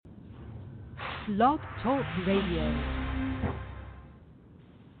Blog Talk Radio.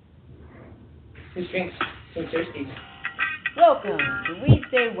 Who drinks some thirsties? Welcome to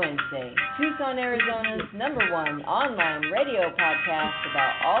Weedsday Wednesday, Tucson, Arizona's #1 online radio podcast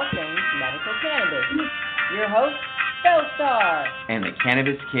about all things medical cannabis. Your host, Bellstar. And the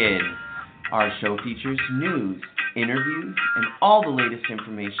Cannabis Kid. Our show features news, interviews, and all the latest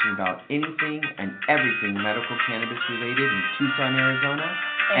information about anything and everything medical cannabis related in Tucson, Arizona,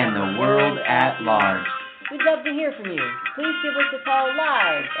 and the world at large. We'd love to hear from you. Please give us a call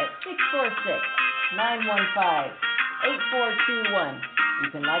live at 646-915-8421. You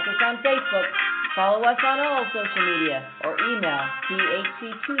can like us on Facebook, follow us on all social media, or email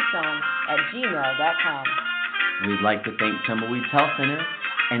thctucson@gmail.com. We'd like to thank Tumbleweeds Health Center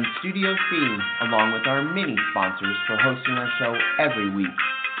and Studio C, along with our many sponsors, for hosting our show every week.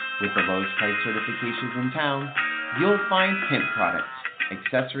 With the lowest price certifications in town, you'll find hemp products,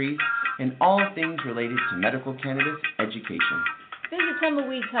 accessories, and all things related to medical cannabis education. Visit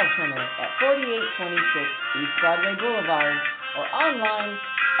Tumbleweeds Health Center at 4826 East Broadway Boulevard or online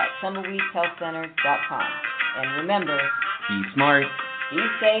at tumbleweedshealthcenter.com. And remember, be smart, be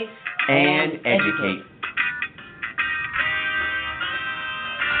safe, and educate.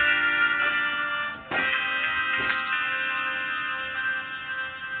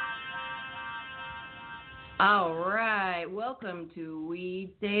 All right, welcome to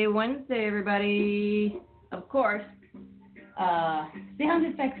Weedsday Wednesday, everybody. Of course, sound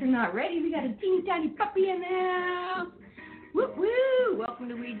effects are not ready. We got a teeny tiny puppy in the house. Woo woo! Welcome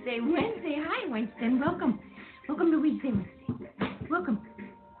to Weedsday Wednesday. Hi, Winston. Welcome. Welcome to Weedsday Wednesday. Welcome.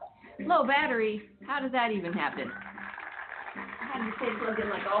 Low battery. How does that even happen? I had to stay plugged in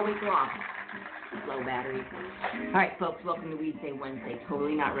like all week long. Low battery. All right, folks, welcome to Weedsday Wednesday.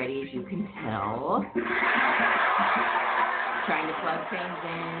 Totally not ready, as you can tell. Trying to plug things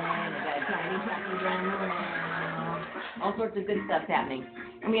in. I got a tiny running around. All sorts of good stuff happening.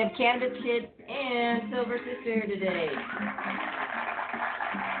 And we have Cannabis Kid and Silver Sister today.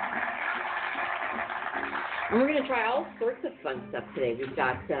 And we're going to try all sorts of fun stuff today. We've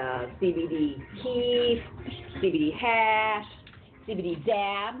got CBD kief, CBD hash, CBD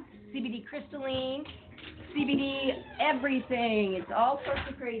dab, CBD crystalline, CBD everything. It's all sorts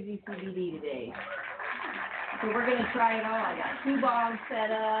of crazy CBD today. So we're going to try it all. I got 2 bongs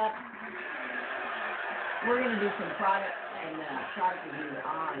set up. We're going to do some product reviews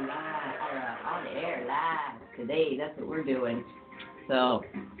on the air live today. That's what we're doing. So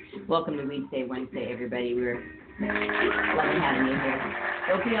welcome to Weedsday Wednesday, everybody. We're loving having you here.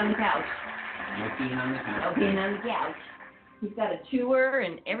 Go pee on the couch. No peeing on the couch. Go peeing on the couch. He's got a chewer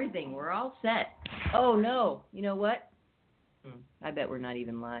and everything. We're all set. Oh, no. You know what? I bet we're not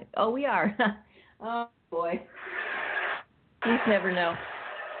even live. Oh, we are. Oh, boy. You just never know.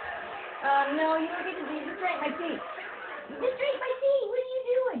 No, you don't get to do. Just drink my tea. Just drink my tea. What are you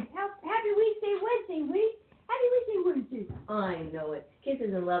doing? Happy Weedsday Wednesday, Wee. Happy Weedsday Wednesday. I know it.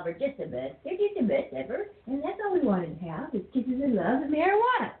 Kisses and love are just the best. They're just the best ever. And that's all we wanted to have is kisses and love and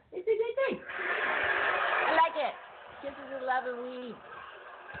marijuana. It's a good thing. I like it. Kisses and love and weed.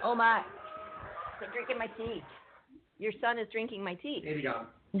 Oh, my. I'm drinking my tea. Your son is drinking my tea. Baby dog.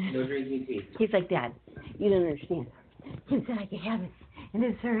 No drinking tea. He's like, Dad, you don't understand. Kim said I could have it, and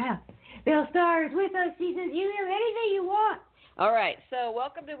this is her house. Bellstar is with us. She says, you have anything you want. All right, so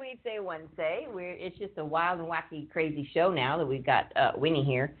welcome to Weedsday Wednesday. It's just a wild and wacky, crazy show now that we've got Winnie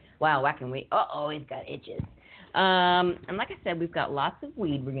here. Wild, wacky, weed. Uh-oh, he's got itches. And like I said, we've got lots of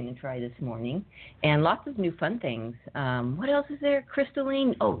weed we're going to try this morning, and lots of new fun things. What else is there?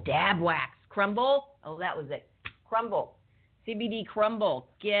 Crystalline. Oh, dab wax. Crumble. Oh, that was it. Crumble. CBD crumble.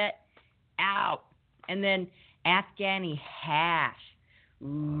 Get out. And then Afghani hash.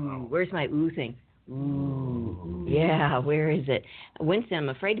 Ooh, where's my ooh thing? Ooh. Yeah, where is it? Winston, I'm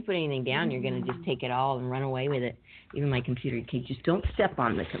afraid to put anything down. You're going to just take it all and run away with it. Even my computer. Okay, just don't step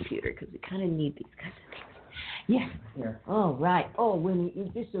on the computer because we kind of need these kinds of things. Yes. Here. Oh, right. Oh, Winnie, you're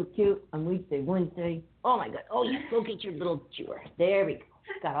just so cute on Weedsday Wednesday. Oh, my God. Oh, yes. Go get your little chewer. There we go.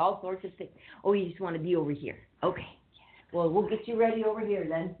 Got all sorts of things. Oh, you just want to be over here. Okay. Well, we'll get you ready over here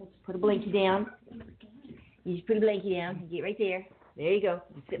then. Let's put a blankie down. You just put a blankie down. Get right there. There you go.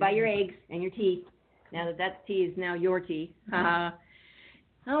 Just sit by your eggs and your tea. Now that tea is now your tea. All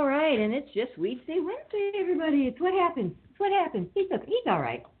right, and it's just Weedsday Wednesday, everybody. It's what happened. It's what happened. He's all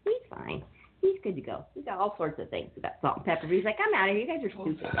right. He's fine. He's good to go. He's got all sorts of things. He's got salt and pepper. He's like, I'm out of here. You guys are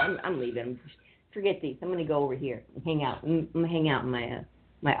stupid. I'm leaving. Forget these. I'm going to go over here and hang out. I'm going to hang out in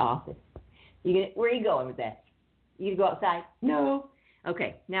my office. Where are you going with that? You going to go outside? No.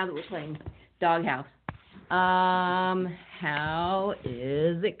 Okay, now that we're playing Doghouse. How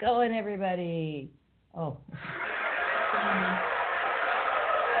is it going, everybody? Oh.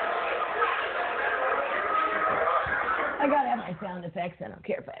 I gotta have my sound effects. I don't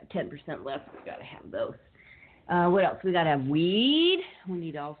care if I have 10% left. We gotta have those. What else? We gotta have weed. We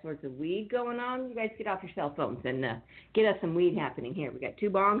need all sorts of weed going on. You guys get off your cell phones and get us some weed happening here. We got 2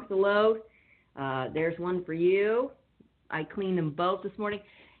 bongs to load. There's one for you. I cleaned them both this morning.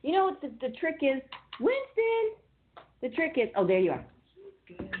 You know what the trick is? Winston! The trick is, oh, there you are.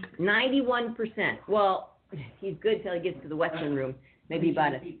 91%. Well, he's good till he gets to the Western room. Maybe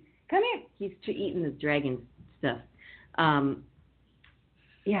about come here. He's eating the dragon stuff.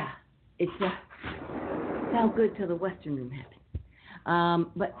 Yeah, it's how good till the Western room happens.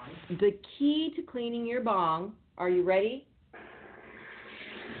 But the key to cleaning your bong, are you ready?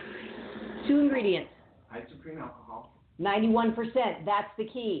 2 ingredients. Ice-cream alcohol. 91%. That's the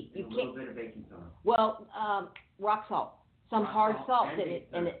key. You can't. A little bit of baking soda. Well, rock salt. Some hard salt in it.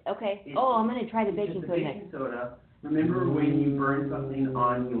 Okay. I'm going to try the baking soda next. Baking soda. Remember when you burn something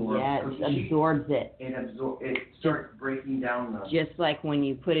on your cookie? It absorbs it. It starts breaking down the... Just like when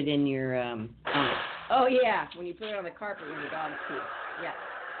you put it in your... oh, yeah. When you put it on the carpet when your dog's poop. Yeah.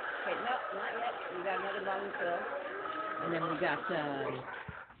 Okay, no, not yet. We got another bottle filled. And then we got...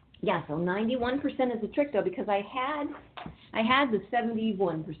 so 91% is the trick, though, because I had the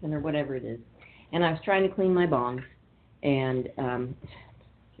 71% or whatever it is. And I was trying to clean my bongs. And... some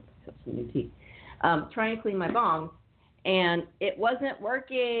new teeth. Trying to clean my bong, and it wasn't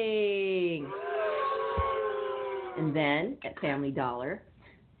working. And then at Family Dollar,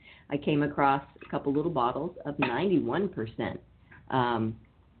 I came across a couple little bottles of 91%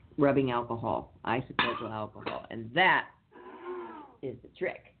 rubbing alcohol, isopropyl alcohol, and that is the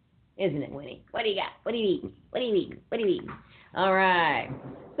trick, isn't it, Winnie? What do you got? What are you eating? What are you eating? What are you eating? All right.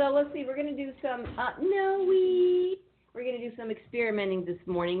 So let's see. We're going to do some weed. We're going to do some experimenting this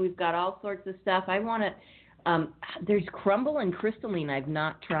morning. We've got all sorts of stuff. I want to, there's crumble and crystalline I've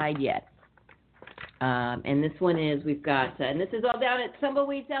not tried yet. And this one is, we've got, and this is all down at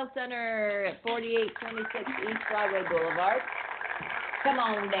Tumbleweed Health Center at 4826 East Broadway Boulevard. Come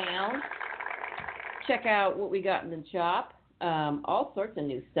on down. Check out what we got in the shop. All sorts of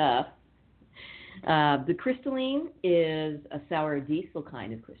new stuff. The crystalline is a sour diesel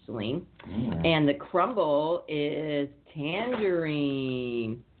kind of crystalline, and the crumble is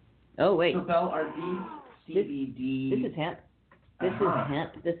tangerine. Oh, wait. So, Belle, are these CBD? This is hemp. This is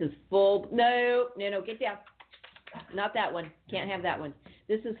hemp. This is full. No, get down. Not that one. Can't have that one.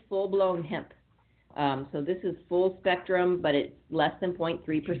 This is full-blown hemp. So this is full spectrum, but it's less than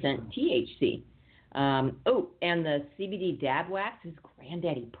 0.3% THC. And the CBD dab wax is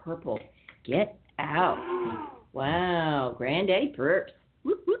Granddaddy Purple. Get out. Wow, Granddaddy Perps.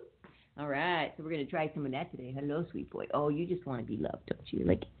 Whoop, whoop. All right, so we're going to try some of that today. Hello, sweet boy. Oh, you just want to be loved, don't you?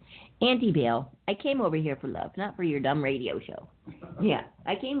 Like, Auntie Belle, I came over here for love, not for your dumb radio show. Yeah,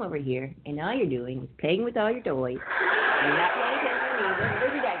 I came over here, and all you're doing is playing with all your toys. You're not paying attention to me.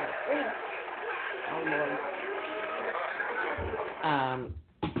 Where's your dagger? Oh, Lord.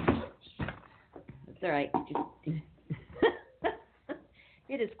 That's all right.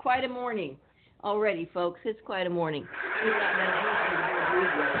 It is quite a morning already, folks. It's quite a morning.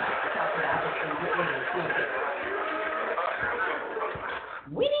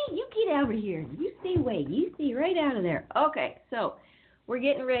 Winnie, you get over here. You stay away. You stay right out of there. Okay, so we're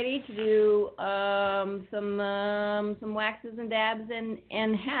getting ready to do some waxes and dabs and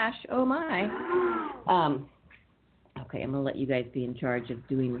hash. Oh my. Okay, I'm gonna let you guys be in charge of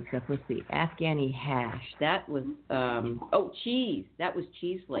doing this stuff. Let's see, Afghani hash. That was cheese. That was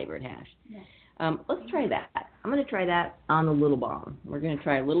cheese flavored hash. Yeah. Let's try that. I'm gonna try that on the little bong. We're gonna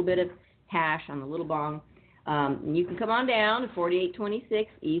try a little bit of hash on the little bong. And you can come on down to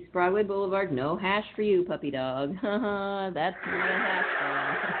 4826 East Broadway Boulevard. No hash for you, puppy dog. That's not a hash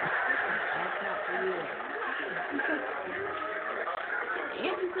bong. That's not for you.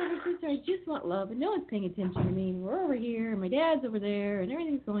 Auntie's little sister, I just want love, and no one's paying attention to me. We're over here, and my dad's over there, and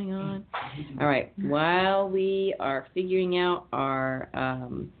everything's going on. All right, while we are figuring out our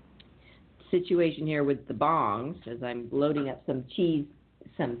situation here with the bongs, as I'm loading up some cheese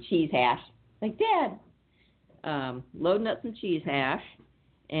hash, like Dad, loading up some cheese hash,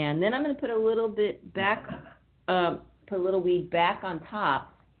 and then I'm going to put a little bit back, put a little weed back on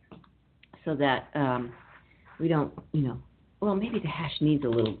top, so that we don't, well, maybe the hash needs a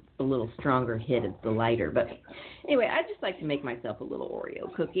little stronger hit of the lighter. But anyway, I just like to make myself a little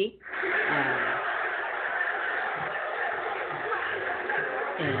Oreo cookie.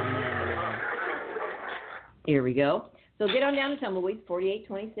 And here we go. So get on down to Tumbleweed,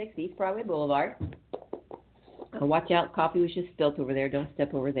 4826 East Broadway Boulevard. Watch out, coffee was just spilt over there. Don't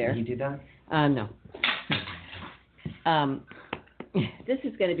step over there. Did you do that? No. This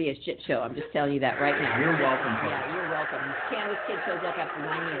is going to be a shit show. I'm just telling you that right now. You're welcome. Yeah, you're welcome. Cannabis Kid shows up after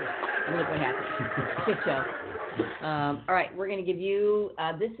 9 years, and look what happens. Shit show. All right, we're going to give you,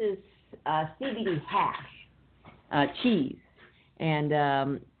 this is CBD hash, cheese.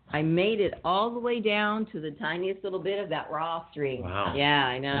 And I made it all the way down to the tiniest little bit of that raw string. Wow. Yeah,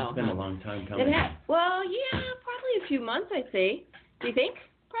 I know. It's been a long time coming. Well, yeah, probably a few months, I'd say. Do you think?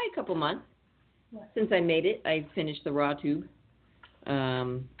 Probably a couple months. Since I made it, I finished the raw tube.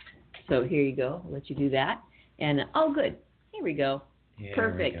 So here you go. I'll let you do that. And, oh, good. Here we go.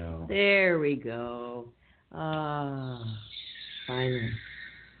 Perfect. There we go. Finally.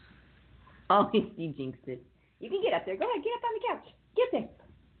 Oh, you jinxed it. You can get up there. Go ahead. Get up on the couch. Get there.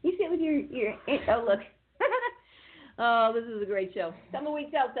 You sit with your oh, look. Oh, this is a great show.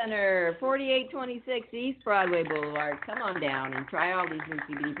 Tumbleweed Health Center, 4826 East Broadway Boulevard. Come on down and try all these new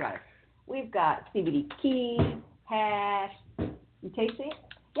CBD products. We've got CBD keys, hash. You taste it?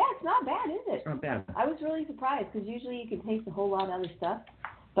 Yeah, it's not bad, is it? It's not bad. I was really surprised because usually you can taste a whole lot of other stuff.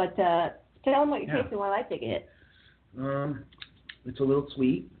 But tell them what you're tasting while I take a hit. It's a little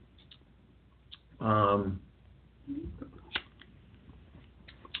sweet.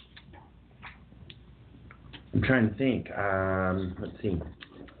 I'm trying to think. Let's see.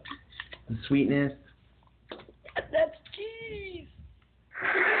 The sweetness. That's cheese.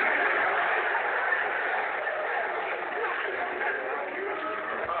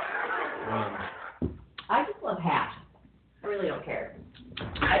 I just love hash. I really don't care.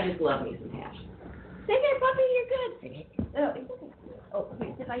 I just love me some hash. Stay there, puppy. You're good. Oh, it's okay. Oh,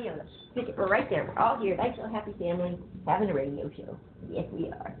 here, sit by you. We're right there. We're all here. Nice little happy family having a radio show. Yes, we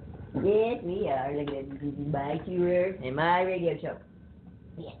are. Yes, we are. Look at this. This is my tour and my radio show.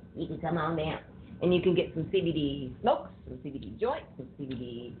 Yes, you can come on down. And you can get some CBD smokes, some CBD joints, some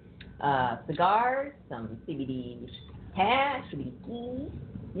CBD cigars, some CBD hash, CBD keys.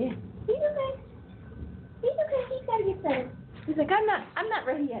 Yeah. He's okay. He's okay. He's got to get settled. He's like, I'm not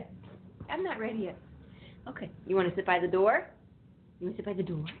ready yet. I'm not ready yet. Okay. You want to sit by the door? You want to sit by the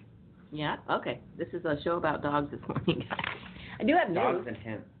door? Yeah? Okay. This is a show about dogs this morning, guys. I do have news. Dogs and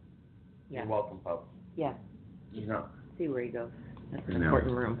him. Yeah. You're welcome, folks. Yeah. He's not. See where he goes. That's an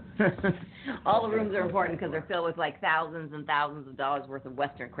important room. All the rooms are important because they're filled with like thousands and thousands of dollars worth of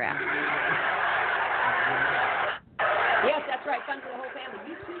Western crap. Yes, that's right. Fun for the whole family.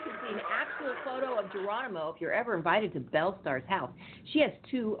 You too can see an actual photo of Geronimo if you're ever invited to Bellstar's house. She has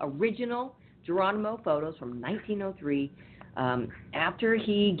 2 original Geronimo photos from 1903 after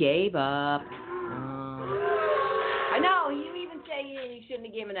he gave up. I know, you even say you shouldn't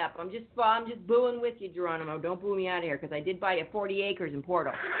have given up. I'm just booing with you, Geronimo. Don't boo me out of here because I did buy you 40 acres in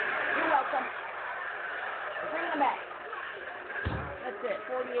Portal. You're welcome. Bring them back. That's it,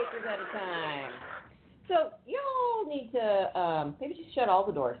 40 acres at a time. So y'all need to maybe just shut all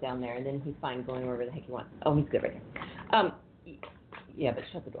the doors down there, and then he's fine going wherever the heck he wants. Oh, he's good right there. Yeah, but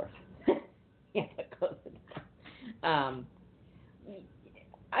shut the doors. Yeah, close the door.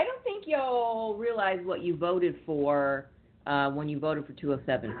 I don't think y'all realize what you voted for when you voted for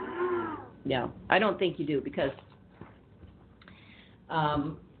 207. No, I don't think you do because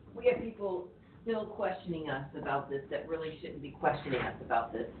we have people still questioning us about this that really shouldn't be questioning us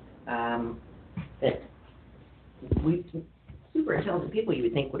about this. That we super intelligent people you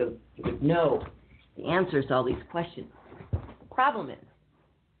would think would know the answers to all these questions. The problem is,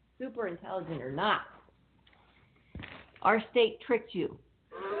 super intelligent or not, our state tricked you.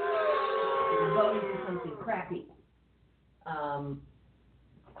 You're voting for something crappy.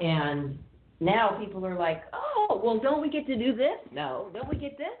 And now people are like, oh, well, don't we get to do this? No. Don't we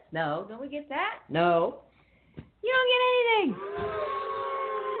get this? No. Don't we get that? No. You don't get anything.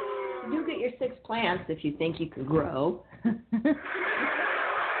 You do get your 6 plants if you think you can grow. And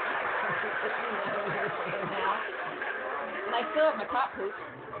I still have my pot poop.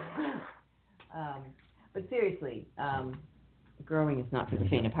 But seriously, growing is not for the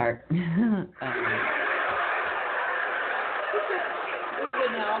faint of heart. We're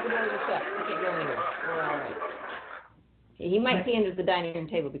good now. All the doors are shut. We can't go anywhere. We're all right. Okay, he might be under the dining room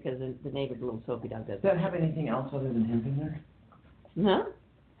table because the neighbor's little Sophie dog does. Does that have anything else other than hemp in there? No.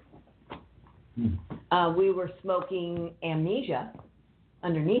 We were smoking Amnesia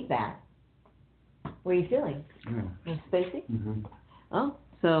underneath that. What are you feeling? Spacey? Mm-hmm. Oh,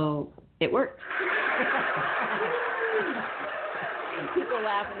 so it worked. People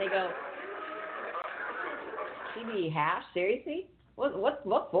laugh and they go, CBD hash? Seriously?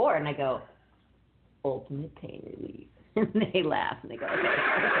 What for? And I go, ultimate pain relief. And they laugh and they go, okay.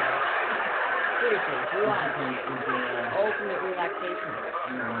 Seriously, we want ultimate relaxation.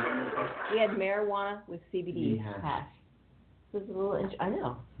 We had marijuana with CBD hash. This is a little, I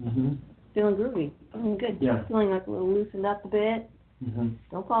know. Feeling groovy. Feeling good. Yeah. Feeling like a little loosened up a bit.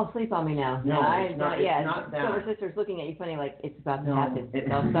 Don't fall asleep on me now. No, it's not that. Silver Sister's looking at you funny like it's about to happen.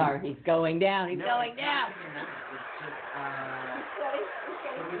 No, sorry. He's going down. He's going down.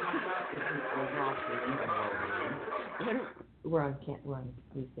 We're on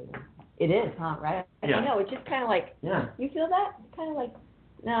Weedsday. It is, huh? Right? Yeah. I know. It's just kind of like. Yeah. You feel that? Kind of like.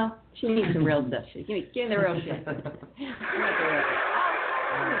 No, she needs some real stuff. Give me the real shit. I'm not the real shit.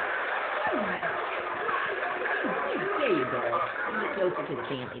 There you go. Closer to the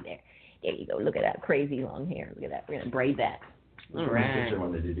family there. There you go. Look at that crazy long hair. Look at that. We're gonna braid that. All right. I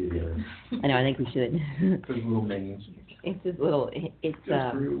know. I think we should. It's little minions. It's just little. It's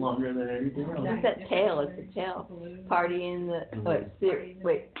longer than anything else. It's that tail. It's the tail. Party in the.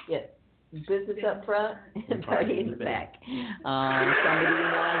 Business up front and party in the back. Somebody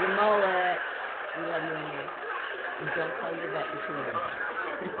has a mullet. We love you anyway. And don't tell your vet you're too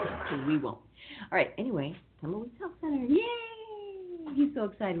because we won't. All right. Anyway, Tumbleweed Health Center. Yay! He's so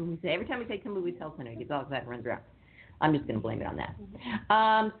excited when we say. Every time we say Tumbleweed Health Center, he gets all excited and runs around. I'm just going to blame it on that.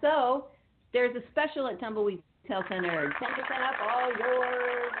 So there's a special at Tumbleweed Health Center. 10% off all your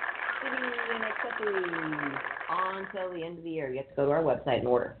city and accessories until the end of the year. You have to go to our website and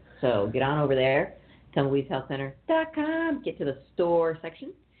order. So get on over there, tumbleweedhealthcenter.com. Get to the store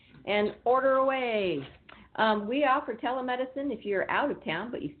section and order away. We offer telemedicine if you're out of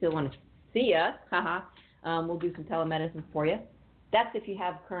town, but you still want to see us. We'll do some telemedicine for you. That's if you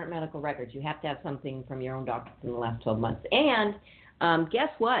have current medical records. You have to have something from your own doctor in the last 12 months. And guess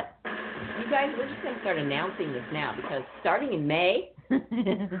what? You guys, we're just going to start announcing this now because starting in May, yep,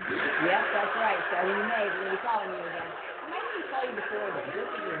 that's right, starting in May, we're going to be calling you again. I might even call you before then,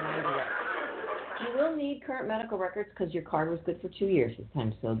 just as a reminder that you will need current medical records because your card was good for 2 years this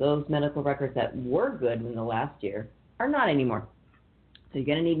time. So those medical records that were good in the last year are not anymore. So you're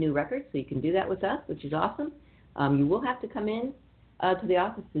going to need new records, so you can do that with us, which is awesome. You will have to come in to the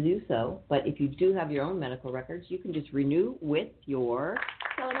office to do so, but if you do have your own medical records, you can just renew with your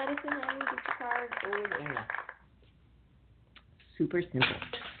telemedicine and get your card over the internet. Super simple.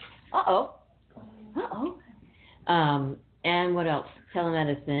 And what else?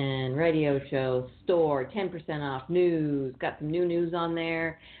 Telemedicine, radio show, store, 10% off, news. Got some new news on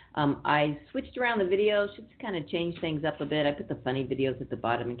there. I switched around the videos just to kind of change things up a bit. I put the funny videos at the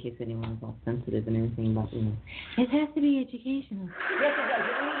bottom in case anyone's all sensitive and everything about, it has to be educational. Yes, it does.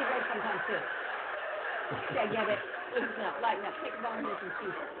 We need a break sometimes, too. Yeah, get it. Listen up, lighten up. Take a bone here some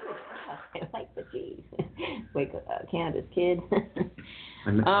cheese. I like the cheese. Wake up, Cannabis kid.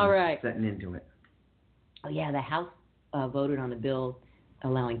 All right. Setting into it. Oh, yeah, the House voted on a bill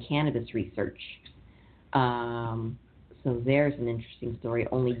allowing cannabis research. So there's an interesting story.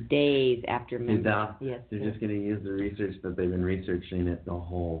 Only days after members. Yes, they're just going to use the research that they've been researching it the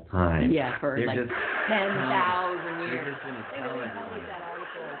whole time. Yeah, for they're like 10,000 years. They're just going to tell everybody. That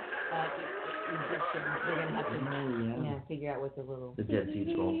article, they're going to have to figure out what the little... The Jet Seed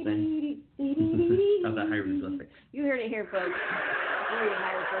Scroll thing. Of the hieroglyphic. You heard it here, folks. We're reading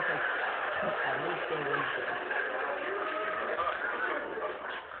hieroglyphics. Weedsday Wednesday.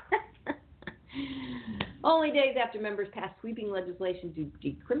 Only days after members passed sweeping legislation to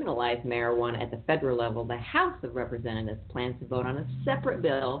decriminalize marijuana at the federal level, the House of Representatives plans to vote on a separate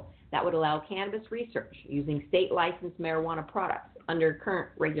bill that would allow cannabis research using state-licensed marijuana products. Under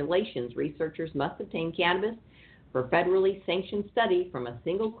current regulations, researchers must obtain cannabis for federally sanctioned study from a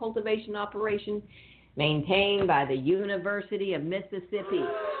single cultivation operation maintained by the University of Mississippi. You see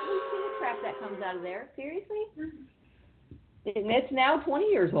the crap that comes out of there? Seriously? It's now 20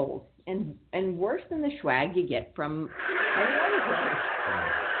 years old. And worse than the swag you get from any other place.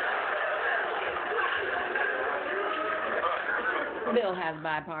 The bill has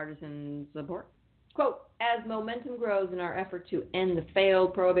bipartisan support. Quote, as momentum grows in our effort to end the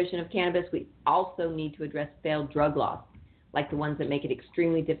failed prohibition of cannabis, we also need to address failed drug laws, like the ones that make it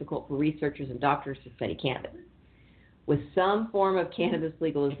extremely difficult for researchers and doctors to study cannabis. With some form of cannabis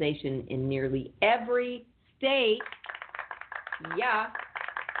legalization in nearly every state,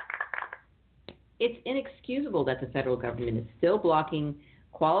 it's inexcusable that the federal government is still blocking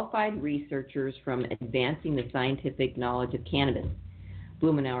qualified researchers from advancing the scientific knowledge of cannabis.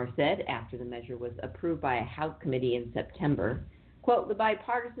 Blumenauer said after the measure was approved by a House committee in September, quote, the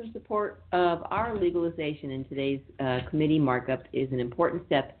bipartisan support of our legalization in today's committee markup is an important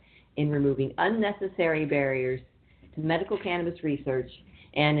step in removing unnecessary barriers to medical cannabis research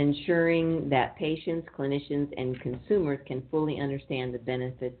and ensuring that patients, clinicians, and consumers can fully understand the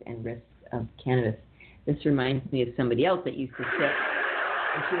benefits and risks of cannabis. This reminds me of somebody else that used to sit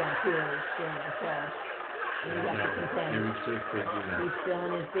and chew on tours during the show. And he got to contend. He's still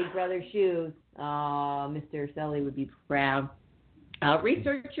in his big brother's shoes. Oh, Mr. Sully would be proud.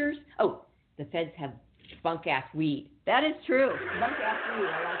 Researchers, the feds have bunk-ass weed. That is true. Bunk-ass weed,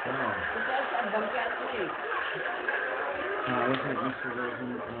 I like that. The feds have bunk-ass weed. What's it, Mr.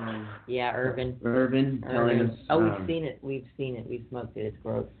 Irvin? Yeah, Irvin telling us. We've seen it. We've smoked it. It's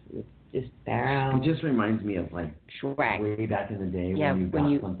gross. It's just bad. It just reminds me of like swag. Way back in the day when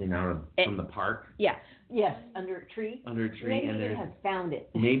you got something out of from the park. Yeah. Yes, under a tree. Maybe and you have found it.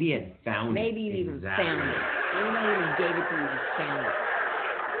 Maybe it found Maybe you even found it. Maybe not even gave it to you, just found it.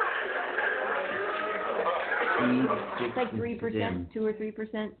 It's like 3%, 2 or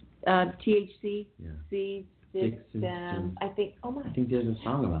 3% THC. Yeah. Seeds. 6, I think. Oh my. I think there's a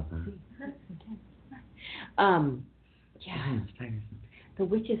song about that. Yeah. The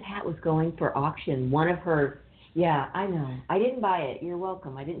witch's hat was going for auction. One of her. Yeah, I know. I didn't buy it. You're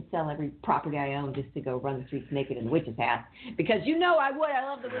welcome. I didn't sell every property I own just to go run the streets naked in the witch's hat. Because you know I would. I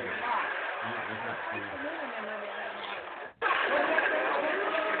love the witch's hat.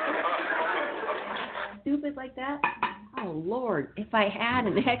 Stupid like that? Oh, Lord. If I had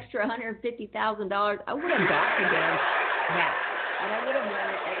an extra $150,000, I would have bought the damn hat. And I would have worn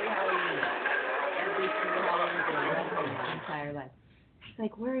it every Halloween. Every single Halloween for the rest of my entire life. It's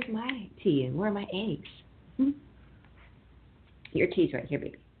like, where is my tea and where are my eggs? Your tea's right here,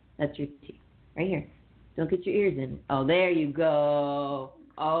 baby. That's your tea. Right here. Don't get your ears in. Oh, there you go.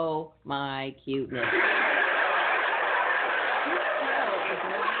 Oh, my cuteness.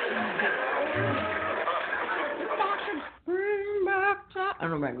 I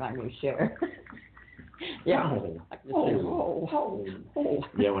don't know if I'm going to share. Yeah.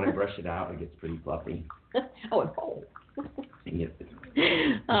 Yeah, when I brush it out, it gets pretty fluffy. Oh,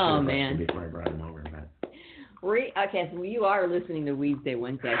 man. Before I brought him over, but. Okay, so you are listening to Weedsday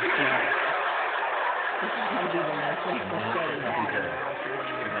Wednesday.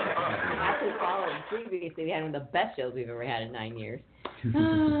 After following previously, we had one of the best shows we've ever had in 9 years.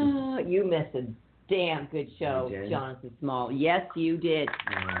 You missed a damn good show, Jonathan Small. Yes, you did.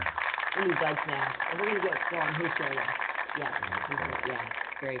 We need Doug's now. And we're going to go on his show. Yeah.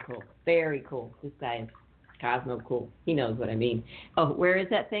 Very cool. Very cool. This guy is Cosmo cool. He knows what I mean. Oh, where is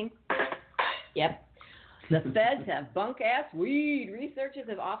that thing? Yep. The feds have bunk-ass weed. Researchers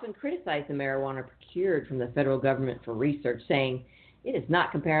have often criticized the marijuana procured from the federal government for research, saying it is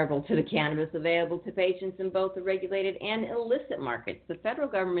not comparable to the cannabis available to patients in both the regulated and illicit markets. The federal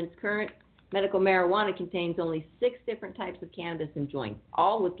government's current medical marijuana contains only 6 different types of cannabis in joints,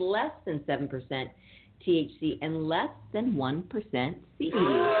 all with less than 7% THC and less than 1% CBD. So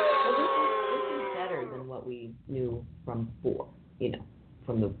this is better than what we knew from before,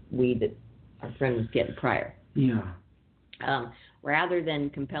 from the weed that our friend was getting prior. Yeah. Rather than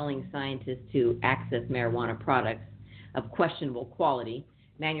compelling scientists to access marijuana products of questionable quality,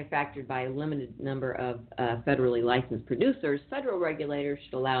 manufactured by a limited number of federally licensed producers, federal regulators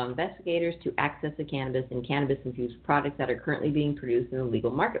should allow investigators to access the cannabis and cannabis-infused products that are currently being produced in the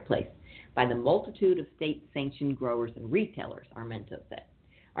legal marketplace by the multitude of state-sanctioned growers and retailers,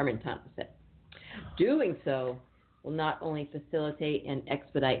 Armentano said. Doing so will not only facilitate and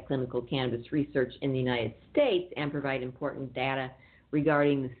expedite clinical cannabis research in the United States and provide important data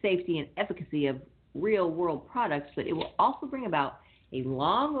regarding the safety and efficacy of real-world products, but it will also bring about a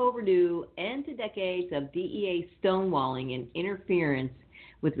long overdue end to decades of DEA stonewalling and interference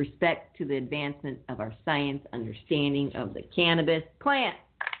with respect to the advancement of our science understanding of the cannabis plant.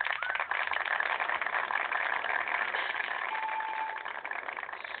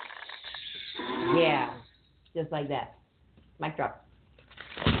 Yeah, just like that. Mic drop.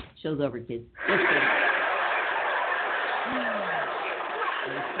 Show's over, kids.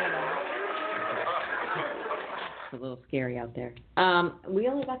 It's a little scary out there. We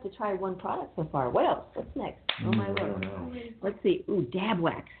only got to try one product so far. What else? What's next? Oh, my Lord. Let's see. Ooh, dab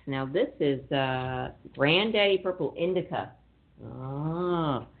wax. Now, this is Granddaddy Purple Indica.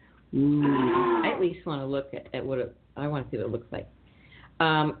 Oh. Ooh. I at least want to look at what I want to see what it looks like.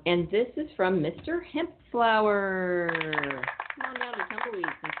 And this is from Mr. Hempflower. Come on down to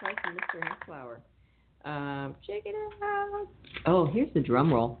Tumbleweeds and try some Mr. Hempflower. Check it out. Oh, here's the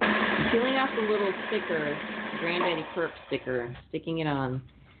drum roll. I'm peeling off the little sticker, Granddaddy Perp sticker, sticking it on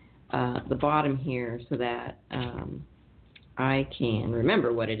the bottom here so that I can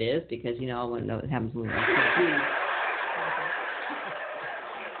remember what it is, because, I want to know what happens when we All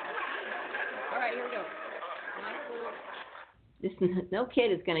right, here we go. No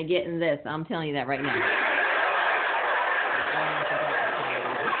kid is going to get in this. I'm telling you that right now.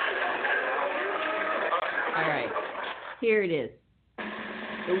 Here it is.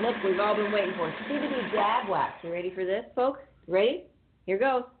 The look we've all been waiting for. CBD dab wax. You ready for this, folks? Ready? Here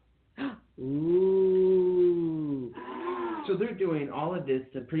goes. Ooh. So they're doing all of this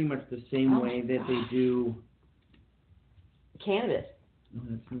the pretty much the same way that they do cannabis. Oh,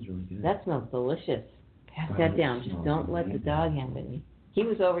 that smells really good. That smells delicious. Pass that down. Just don't let the dog have any. He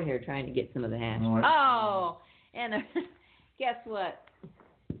was over here trying to get some of the hash. And guess what?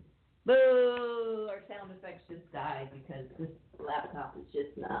 Boo! Our sound effects just died because this laptop is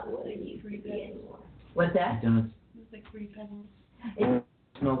just not what it needs to be anymore. What's that? It does. It's like Fruity Pebbles. It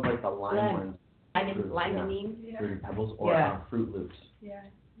smells like the lime one. limonene? Yeah. Fruity Pebbles or Fruit Loops. Yeah.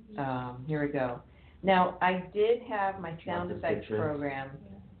 Here we go. Now, I did have my sound effects program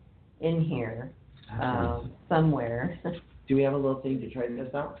in here somewhere. Do we have a little thing to try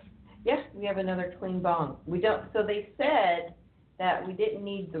this out? Yes, we have another clean bong. We don't. So they said that we didn't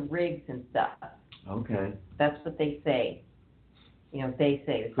need the rigs and stuff. Okay. That's what they say. You know, they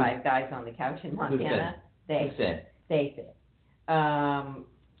say the 5 guys on the couch in Montana. They said.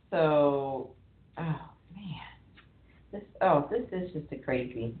 So, oh man, this is just a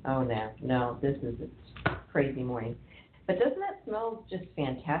crazy. No, this is a crazy morning. But doesn't that smell just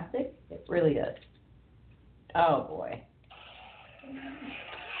fantastic? It really does. Oh boy.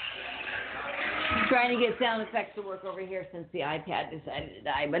 I'm trying to get sound effects to work over here since the iPad decided to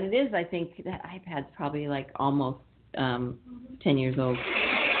die. But it is, I think, that iPad's probably like almost 10 years old.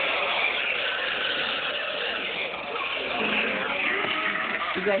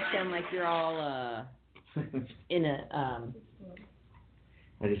 You guys sound like you're all in a...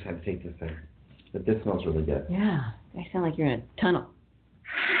 I just had to take this there. But this smells really good. Yeah, you guys sound like you're in a tunnel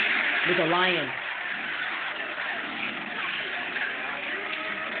with a lion.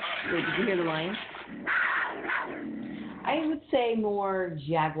 Wait, did you hear the lion? I would say more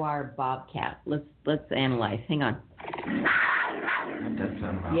jaguar bobcat. Let's analyze. Hang on. That does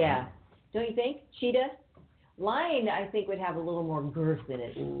sound about Yeah. Don't you think? Cheetah? Lion, I think, would have a little more girth in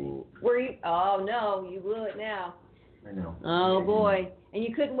it. Were you? Oh, no, you blew it now. I know. Oh, boy. And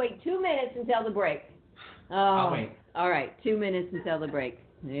you couldn't wait 2 minutes until the break. Oh. I'll wait. All right, 2 minutes until the break.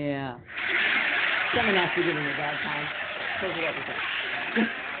 Yeah. Someone has to give him a bad time. Close it up with that.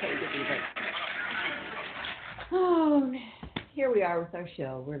 Oh, here we are with our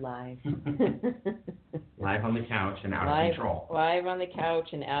show. We're live. Live on the couch and out of control. Live on the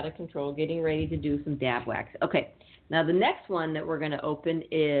couch and out of control, getting ready to do some dab wax. Okay, now the next one that we're going to open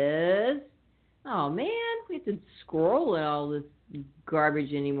is, oh man, we have to scroll at all this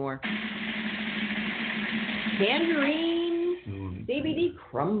garbage anymore. Tangerine CBD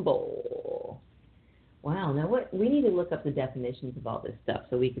crumble. Wow, now what? We need to look up the definitions of all this stuff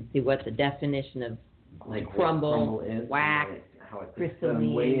so we can see what the definition of crumble is, wax, crystalline.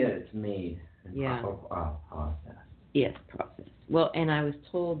 The way that it's made. Yeah. Process. Yes, process. Well, and I was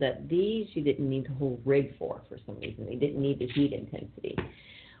told that these you didn't need the whole rig for some reason. They didn't need the heat intensity.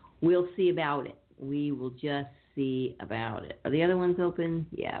 We'll see about it. We will just see about it. Are the other ones open?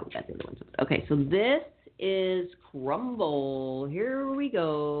 Yeah, we got the other ones open. Okay, so this is crumble. Here we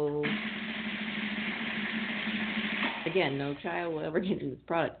go. Again, no child will ever get into this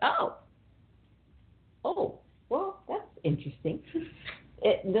product. Oh, well, that's interesting.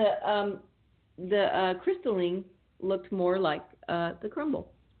 The crystalline looked more like the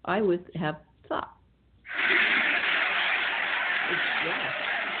crumble. I would have thought. Yeah.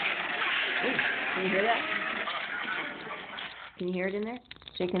 Ooh, can you hear that? Can you hear it in there?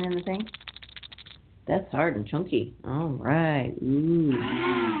 Shaking in the thing? That's hard and chunky. All right. Ooh.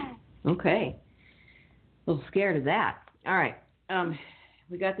 Okay. A little scared of that. All right.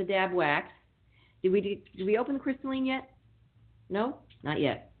 We got the dab wax. Did we open the crystalline yet? No? Not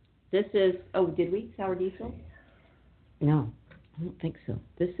yet. This is, did we? Sour diesel? No, I don't think so.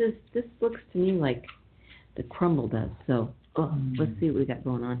 This looks to me like the crumble does. So, let's see what we got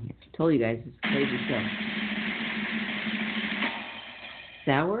going on here. I told you guys it's a crazy show.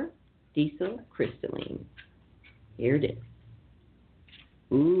 Sour diesel crystalline. Here it is.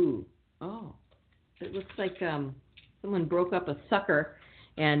 Ooh. Oh. It looks like someone broke up a sucker,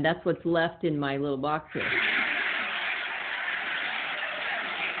 and that's what's left in my little box here.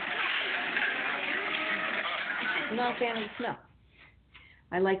 I'm not a fan of the smell.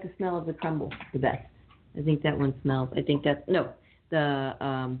 I like the smell of the crumble the best. I think that one smells. The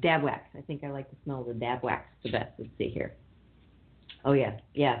dab wax. I think I like the smell of the dab wax the best. Let's see here. Oh yeah,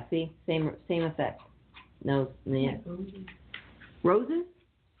 see, same effect. No, yeah. Roses?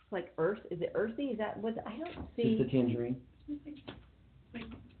 Like earth? Is it earthy? Is that what? I don't see. Just the tangerine. It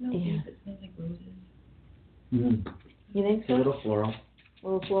smells deep. It smells like roses. You think so? A little floral. A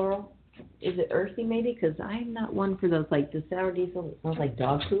little floral.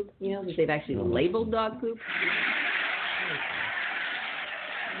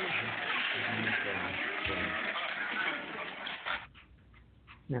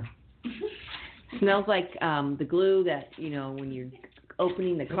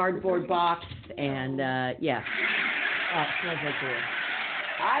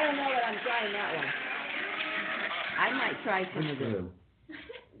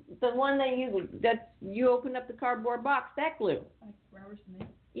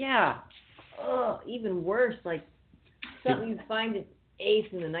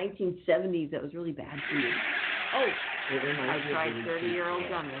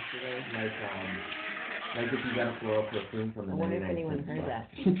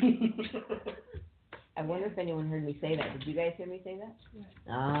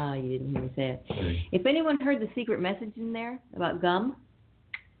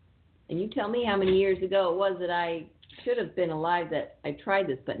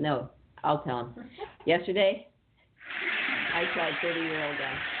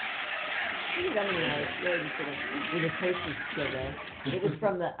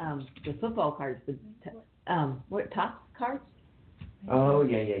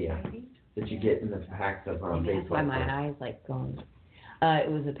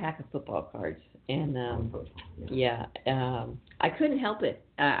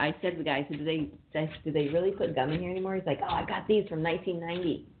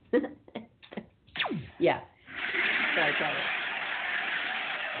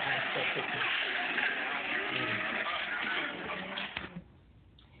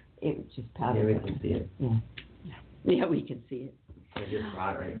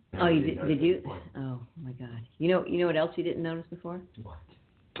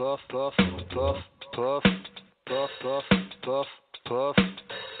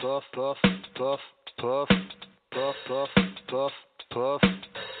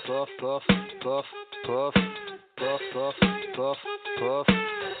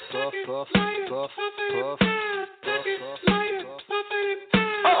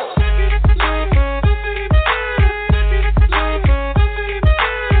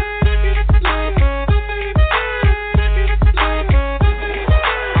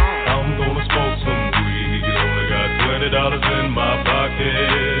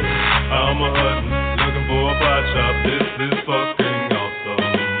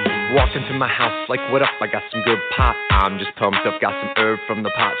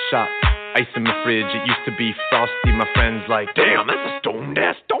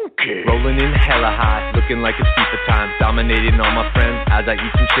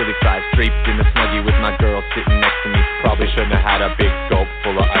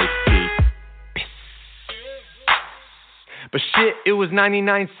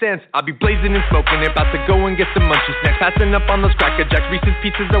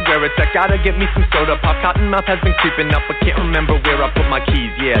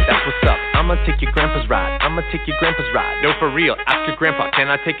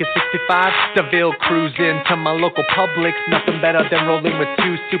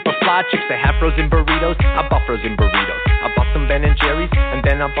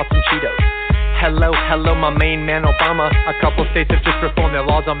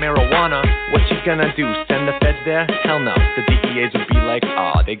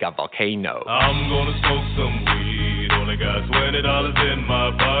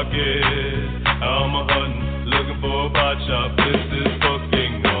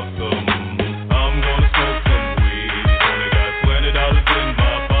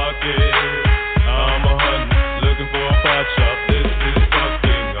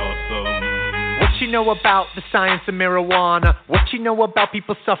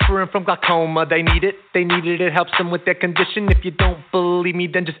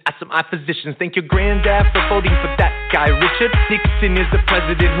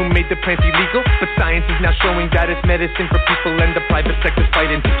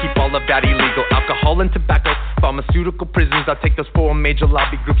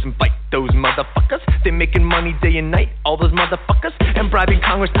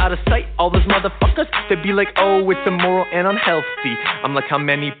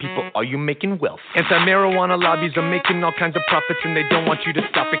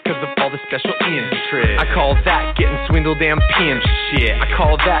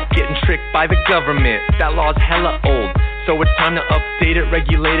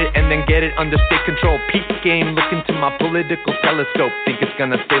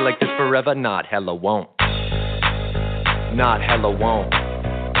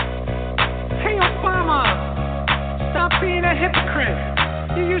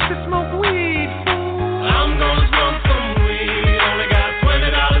 You used to smoke weed, fool. I'm gonna smoke some weed. Only got $20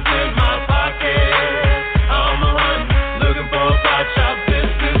 in my pocket. I'm a hunt, looking for a pot shop.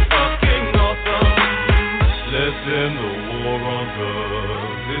 This is fucking awesome. Let's end the war on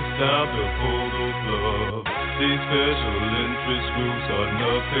drugs. It's time to pull the plug. These special interest groups are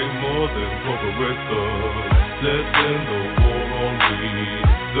nothing more than corporate thugs. Let's end the war on weed.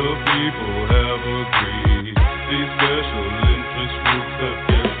 The people have agreed. These special interest groups have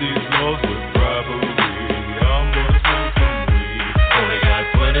kept these laws with bribery. I'm gonna smoke some weed. Only got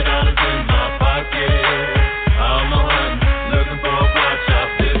 $20 in my pocket. I'm a hunt, looking for a pot shop.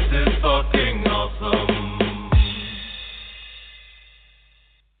 This is fucking awesome.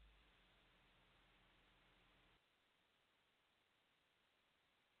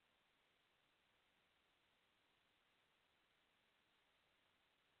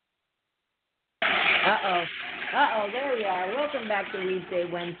 There we are. Welcome back to Weedsday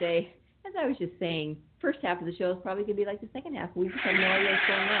Wednesday. As I was just saying, first half of the show is probably going to be like the second half. We just have no idea what's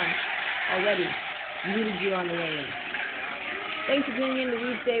going on already. Muted you on the way in. Thanks for tuning in to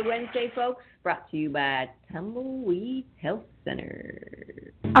Weedsday Wednesday, folks. Brought to you by Tumbleweed Health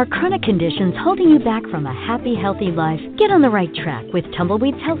Center. Are chronic conditions holding you back from a happy, healthy life? Get on the right track with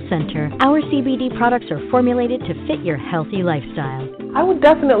Tumbleweeds Health Center. Our CBD products are formulated to fit your healthy lifestyle. I would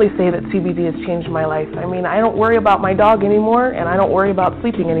definitely say that CBD has changed my life. I mean, I don't worry about my dog anymore, and I don't worry about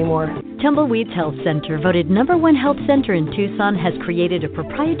sleeping anymore. Tumbleweeds Health Center, voted #1 health center in Tucson, has created a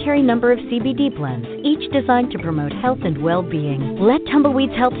proprietary number of CBD blends, each designed to promote health and well-being. Let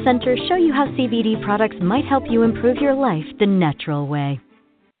Tumbleweeds Health Center show you how CBD products might help you improve your life the natural way.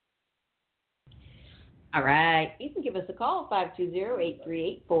 All right. You can give us a call,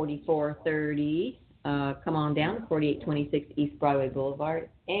 520-838-4430. Come on down to 4826 East Broadway Boulevard.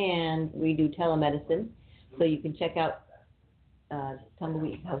 And we do telemedicine, so you can check out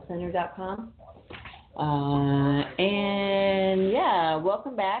tumbleweedhealthcenter.com. And, yeah,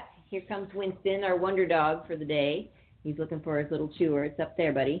 welcome back. Here comes Winston, our wonder dog for the day. He's looking for his little chewer. It's up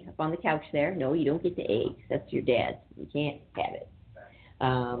there, buddy, up on the couch there. No, you don't get the eggs. That's your dad's. You can't have it.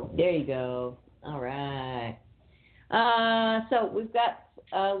 There you go. All right. So we've got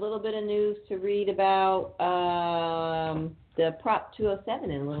a little bit of news to read about the Prop 207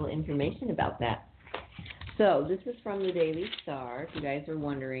 and a little information about that. So this is from the Daily Star, if you guys are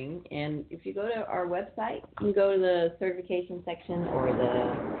wondering. And if you go to our website, you can go to the certification section or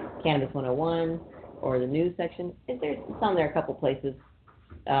the Cannabis 101 or the news section. It's on there a couple places.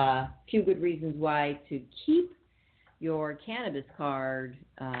 Few good reasons why to keep your cannabis card.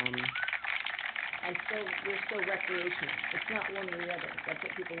 And we're still recreational. It's not one or the other. That's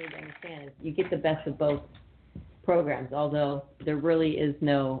what people need to understand. Is you get the best of both programs, although there really is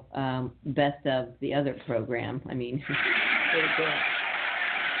no best of the other program. I mean, you're going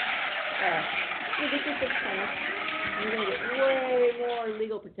to get way more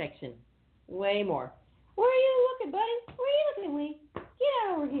legal protection. Way more. Where are you looking, buddy? Where are you looking, Lee? Get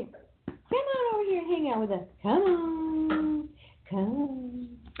out over here. Come on over here and hang out with us. Come on.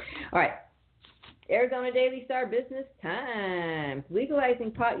 All right. Arizona Daily Star Business Times.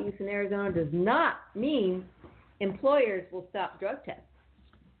 Legalizing pot use in Arizona does not mean employers will stop drug tests.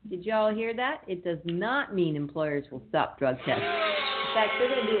 Did y'all hear that? It does not mean employers will stop drug tests. In fact, they're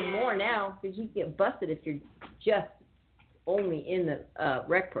going to do it more now because you get busted if you're just only in the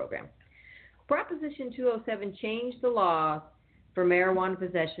rec program. Proposition 207 changed the law for marijuana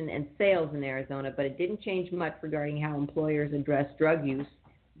possession and sales in Arizona, but it didn't change much regarding how employers address drug use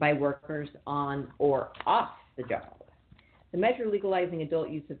by workers on or off the job. The measure legalizing adult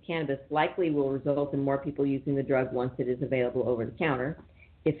use of cannabis likely will result in more people using the drug once it is available over the counter,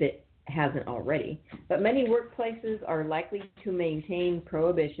 if it hasn't already. But many workplaces are likely to maintain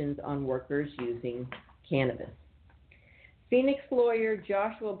prohibitions on workers using cannabis. Phoenix lawyer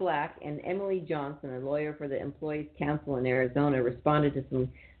Joshua Black and Emily Johnson, a lawyer for the Employees Council in Arizona, responded to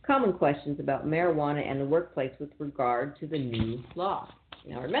some common questions about marijuana and the workplace with regard to the new law.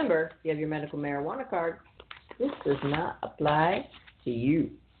 Now remember, if you have your medical marijuana card, this does not apply to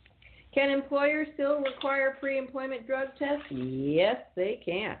you. Can employers still require pre-employment drug tests? Yes, they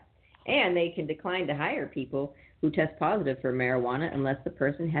can. And they can decline to hire people who test positive for marijuana unless the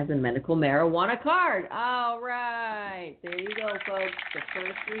person has a medical marijuana card. All right. There you go, folks. The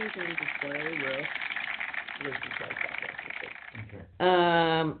first reason to stay with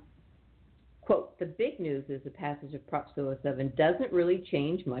quote, the big news is the passage of Prop 207 doesn't really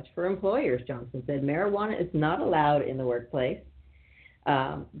change much for employers, Johnson said. Marijuana is not allowed in the workplace.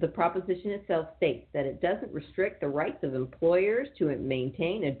 The proposition itself states that it doesn't restrict the rights of employers to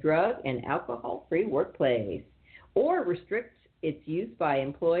maintain a drug and alcohol-free workplace or restrict its use by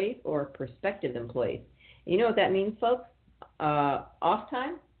employees or prospective employees. And you know what that means, folks? Off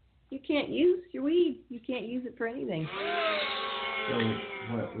time, you can't use your weed. You can't use it for anything. So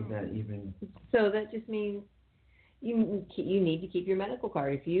what would that even? So that just means you need to keep your medical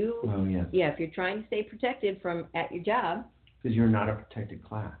card. If you, if you're trying to stay protected from at your job. Because you're not a protected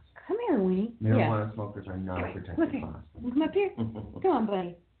class. Come here, Winnie. Marijuana smokers are not a protected class. Come up here. Come on,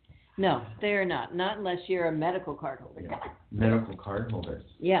 buddy. No, they're not. Not unless you're a medical card holder. Yeah. Medical card holders.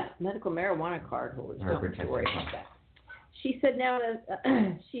 Yeah, medical marijuana card holders. Don't have to worry about that. She said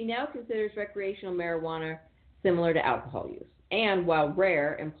she now considers recreational marijuana similar to alcohol use. And while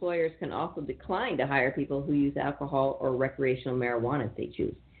rare, employers can also decline to hire people who use alcohol or recreational marijuana if they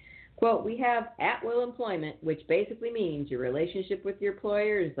choose. Quote, we have at-will employment, which basically means your relationship with your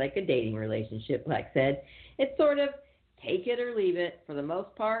employer is like a dating relationship, Black said. It's sort of take it or leave it. For the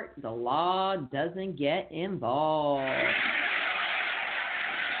most part, the law doesn't get involved.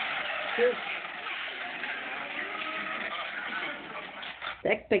 Good. The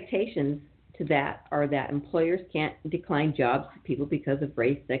expectations to that are that employers can't decline jobs for people because of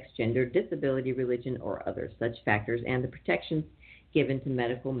race, sex, gender, disability, religion, or other such factors, and the protections given to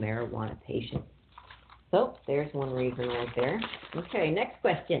medical marijuana patients. So there's one reason right there. Okay, next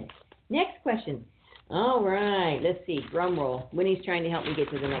question. All right, let's see. Drum roll. Winnie's trying to help me get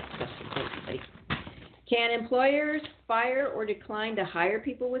to the next question. Thanks, buddy. Can employers fire or decline to hire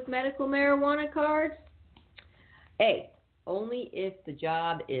people with medical marijuana cards? A, only if the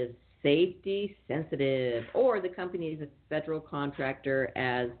job is safety sensitive or the company is a federal contractor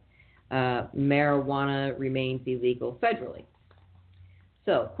as marijuana remains illegal federally.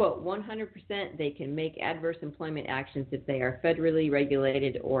 So, quote, 100% they can make adverse employment actions if they are federally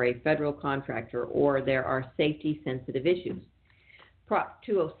regulated or a federal contractor or there are safety-sensitive issues. Prop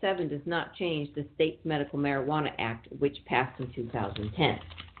 207 does not change the state's Medical Marijuana Act, which passed in 2010.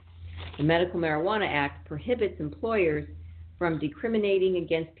 The Medical Marijuana Act prohibits employers from discriminating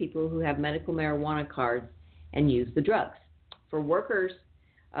against people who have medical marijuana cards and use the drugs. For workers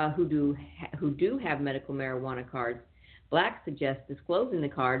who do have medical marijuana cards, Black suggests disclosing the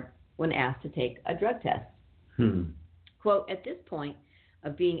card when asked to take a drug test. Quote, at this point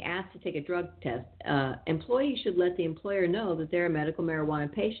of being asked to take a drug test, employees should let the employer know that they're a medical marijuana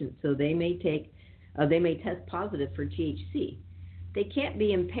patient so they may test positive for THC. They can't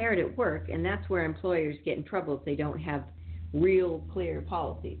be impaired at work, and that's where employers get in trouble if they don't have real clear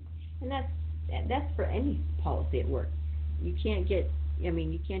policies. And that's for any policy at work. You can't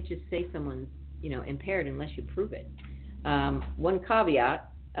just say someone's, impaired unless you prove it. One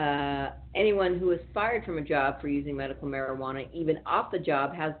caveat, anyone who is fired from a job for using medical marijuana, even off the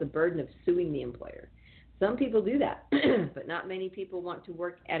job, has the burden of suing the employer. Some people do that, but not many people want to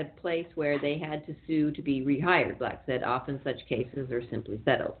work at a place where they had to sue to be rehired, Black said. Often such cases are simply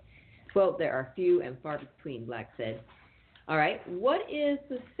settled. Quote, there are few and far between, Black said. All right, what is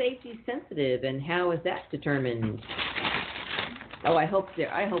the safety sensitive and how is that determined? Oh, I hope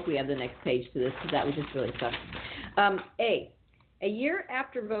we have the next page to this because that was just really tough. A year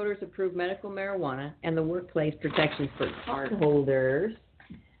after voters approved medical marijuana and the workplace protections for cardholders,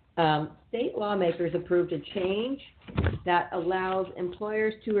 state lawmakers approved a change that allows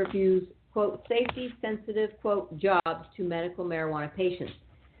employers to refuse, quote, safety-sensitive, quote, jobs to medical marijuana patients.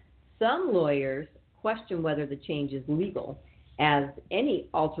 Some lawyers question whether the change is legal, as any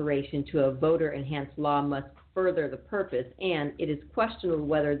alteration to a voter-enhanced law must further the purpose, and it is questionable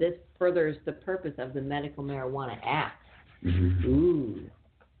whether this furthers the purpose of the Medical Marijuana Act. Ooh.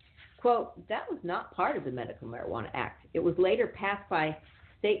 Quote, that was not part of the Medical Marijuana Act. It was later passed by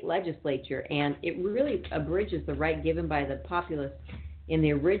state legislature, and it really abridges the right given by the populace in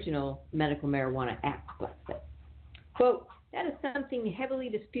the original Medical Marijuana Act. Quote, that is something heavily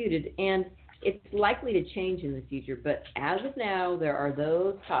disputed, and it's likely to change in the future, but as of now, there are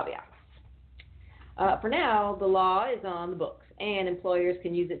those caveats. For now, the law is on the books, and employers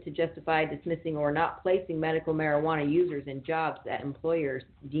can use it to justify dismissing or not placing medical marijuana users in jobs that employers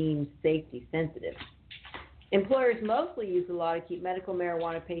deem safety sensitive. Employers mostly use the law to keep medical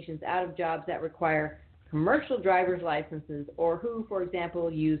marijuana patients out of jobs that require commercial driver's licenses or who, for example,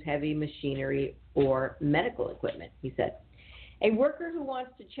 use heavy machinery or medical equipment, he said. A worker who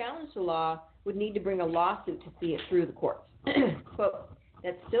wants to challenge the law would need to bring a lawsuit to see it through the courts. Quote,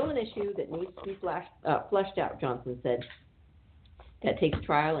 that's still an issue that needs to be fleshed out, Johnson said. That takes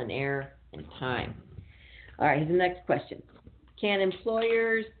trial and error and time. All right, here's the next question. Can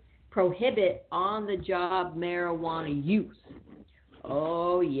employers prohibit on-the-job marijuana use?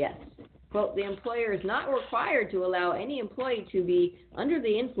 Oh, yes. Quote, the employer is not required to allow any employee to be under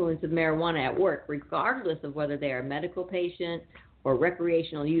the influence of marijuana at work, regardless of whether they are a medical patient or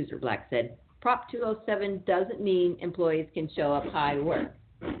recreational user, Black said. Prop 207 doesn't mean employees can show up high to work.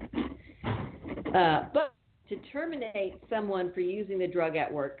 But to terminate someone for using the drug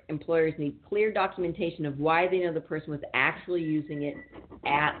at work, employers need clear documentation of why they know the person was actually using it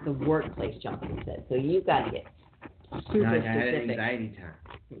at the workplace, Johnson said. So you've got to get super Like I had specific. anxiety attack.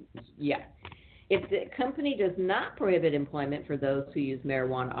 Yeah. If the company does not prohibit employment for those who use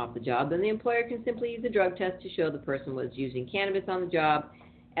marijuana off the job, then the employer can simply use a drug test to show the person was using cannabis on the job,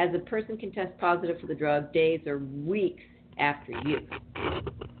 as a person can test positive for the drug days or weeks after use.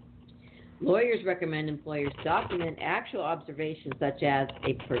 Lawyers recommend employers document actual observations such as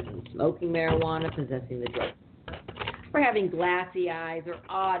a person smoking marijuana, possessing the drug, or having glassy eyes or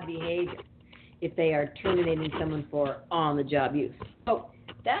odd behavior if they are terminating someone for on-the-job use. So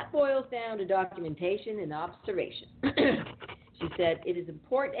that boils down to documentation and observation. She said it is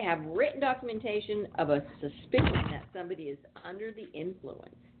important to have written documentation of a suspicion that somebody is under the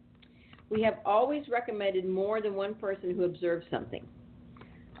influence. We have always recommended more than one person who observes something.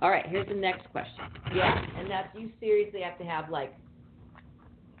 All right, here's the next question. Yeah, and that's, you seriously have to have like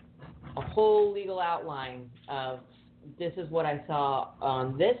a whole legal outline of this is what I saw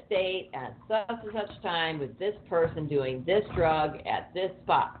on this date at such and such time with this person doing this drug at this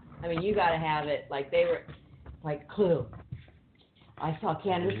spot. I mean, you got to have it like they were like Clue. I saw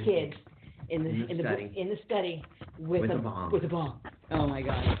Cannabis kids in the study with a bomb. With a bomb. Oh my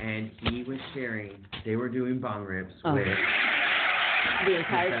God. And he was sharing. They were doing bong rips Oh. with The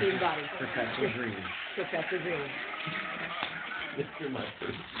entire student body. Professor Green. Professor Green. Mr.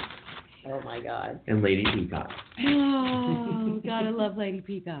 Mustard. Oh my God. And Lady Peacock. Oh, God, I love Lady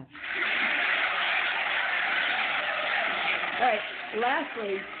Peacock. All right,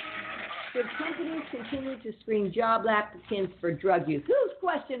 lastly, should companies continue to screen job applicants for drug use? Whose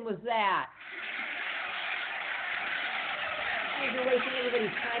question was that? You're wasting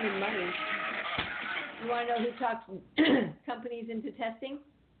everybody's time and money. You want to know who talks companies into testing?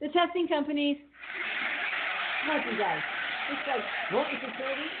 The testing companies. What you guys? It's like, Norton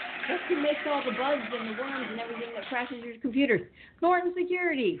Security? That's who makes all the bugs and the worms and everything that crashes your computers. Norton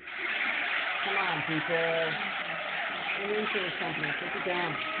Security. Come on, people. An insurance company. Take it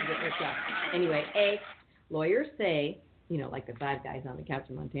down. Get ripped off. Anyway, lawyers say, you know, like the 5 guys on the couch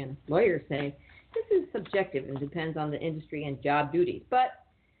in Montana, lawyers say this is subjective and depends on the industry and job duties. But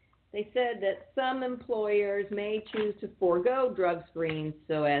they said that some employers may choose to forego drug screens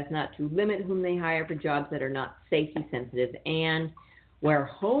so as not to limit whom they hire for jobs that are not safety sensitive and where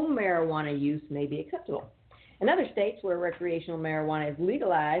home marijuana use may be acceptable. In other states where recreational marijuana is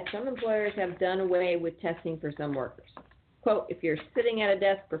legalized, some employers have done away with testing for some workers. Quote, if you're sitting at a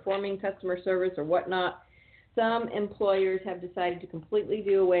desk performing customer service or whatnot, some employers have decided to completely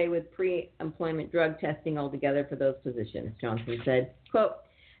do away with pre-employment drug testing altogether for those positions, Johnson said. Quote,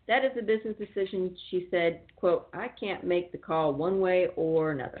 that is a business decision, she said. Quote, I can't make the call one way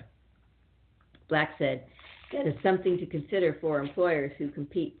or another. Black said, that is something to consider for employers who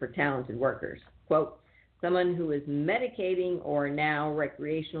compete for talented workers. Quote, someone who is medicating or now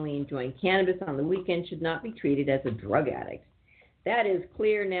recreationally enjoying cannabis on the weekend should not be treated as a drug addict. That is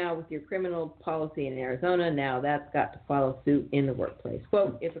clear now with your criminal policy in Arizona. Now that's got to follow suit in the workplace.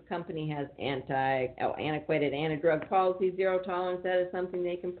 Quote, if a company has antiquated anti-drug policy, zero tolerance, that is something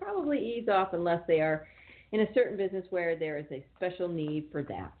they can probably ease off unless they are in a certain business where there is a special need for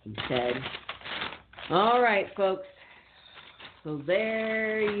that, he said. All right, folks. So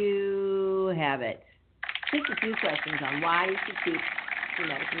there you have it. Just a few questions on why you should keep your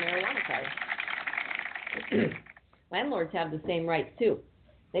medical marijuana card. Landlords have the same rights, too.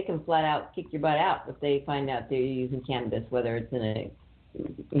 They can flat out kick your butt out if they find out they're using cannabis, whether it's in a,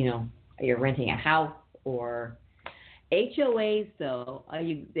 you know, you're renting a house or HOAs, though.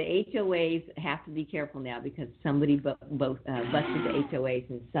 The HOAs have to be careful now because somebody busted the HOAs,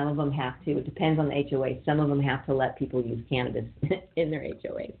 and some of them have to. It depends on the HOA. Some of them have to let people use cannabis in their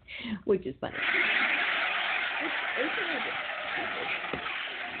HOAs, which is funny.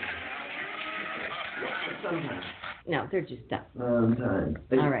 Sometimes. No, they're just dumb. Sometimes.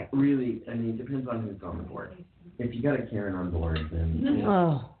 All right. Really, I mean, it depends on who's on the board. If you got a Karen on board, then... You know,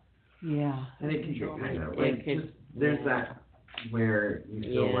 Oh, yeah. and it can get kind of... Like, just, there's that where you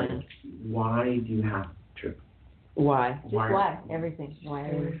feel like, why do you have to... Why? Just Why? why? Everything.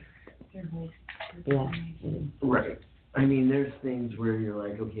 Why? Yeah. Right. I mean, there's things where you're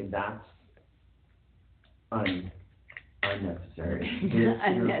like, okay, that's unnecessary.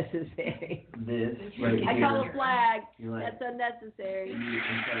 Unnecessary. This right I here. call a flag. You're like, That's unnecessary. you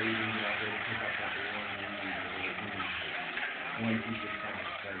instead of even get out there to pick up that one piece of stuff.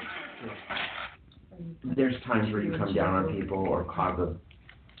 There's times where you come down on people or cause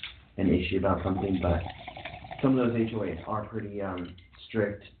an issue about something, but some of those HOAs are pretty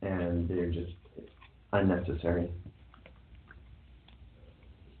strict and they're just unnecessary.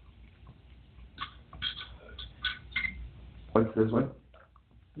 What's this one?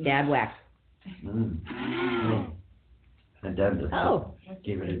 Dab wax. And Deb just Oh.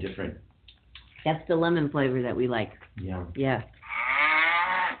 gave it a different. That's the lemon flavor that we like. Yeah. Yeah.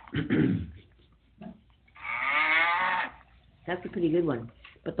 That's a pretty good one.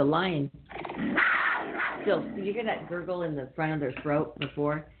 But the lion, still, did you hear that gurgle in the front of their throat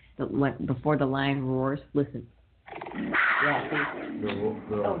before the lion roars? Listen. Yeah, see?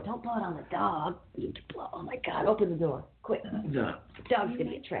 Oh, don't blow it on the dog. Oh my God, open the door, quick. No. The dog's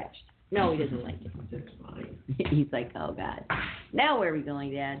gonna get trashed. No, he doesn't like it. That's fine. He's like, oh God. Now where are we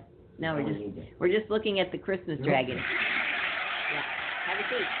going, Dad? No, we're just looking at the Christmas dragon. Yeah. Have a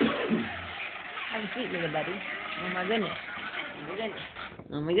seat. Have a seat, little buddy. Oh my goodness.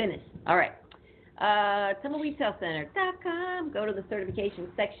 Oh my goodness. All right. TumbleweedsHealthCenter.com. Go to the certification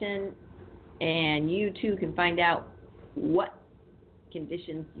section, and you too can find out what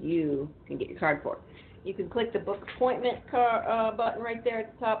conditions you can get your card for. You can click the book appointment button right there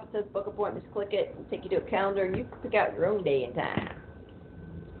at the top. It says book appointments. Click it. It'll take you to a calendar, and you can pick out your own day and time.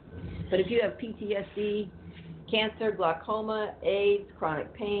 But if you have PTSD, cancer, glaucoma, AIDS,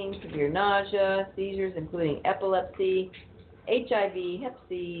 chronic pain, severe nausea, seizures including epilepsy, HIV, Hep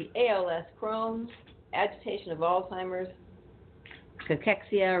C, ALS, Crohn's, agitation of Alzheimer's,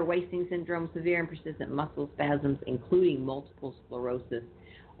 cachexia or wasting syndrome, severe and persistent muscle spasms including multiple sclerosis,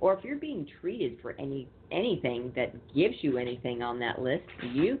 or if you're being treated for anything that gives you anything on that list,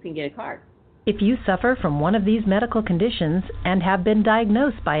 you can get a card. If you suffer from one of these medical conditions and have been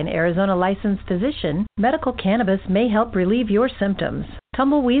diagnosed by an Arizona licensed physician, medical cannabis may help relieve your symptoms.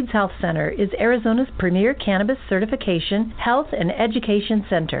 Tumbleweeds Health Center is Arizona's premier cannabis certification, health, and education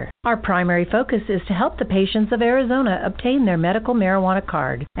center. Our primary focus is to help the patients of Arizona obtain their medical marijuana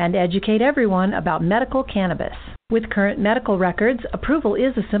card and educate everyone about medical cannabis. With current medical records, approval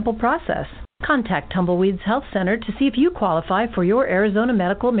is a simple process. Contact Tumbleweeds Health Center to see if you qualify for your Arizona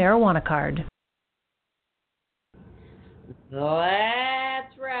medical marijuana card.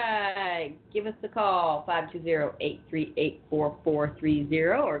 That's right. Give us a call,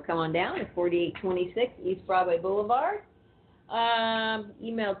 520-838-4430, or come on down to 4826 East Broadway Boulevard.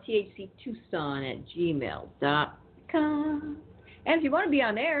 Email thctucson@gmail.com. And if you want to be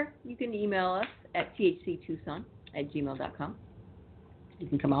on air, you can email us at thctucson@gmail.com. You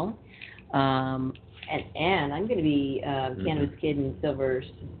can come on. And I'm going to be Cannabis Kid and Silver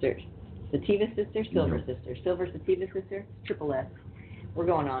Sister. Sativa Sister, Silver Sister. Silver Sativa Sister, Triple S. We're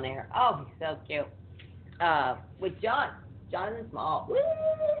going on air. Oh, he's so cute. With Jonathan Small.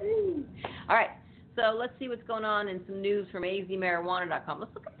 Woo! All right, so let's see what's going on in some news from azmarijuana.com.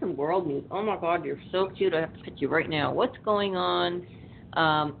 Let's look at some world news. Oh, my God, you're so cute. I have to pet you right now. What's going on?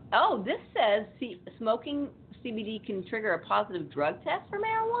 This says smoking CBD can trigger a positive drug test for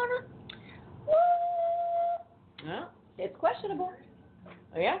marijuana? Woo! Well, it's questionable.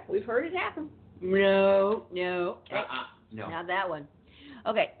 Oh, yeah, we've heard it happen. No. Not that one.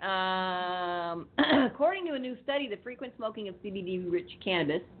 Okay. According to a new study, the frequent smoking of CBD-rich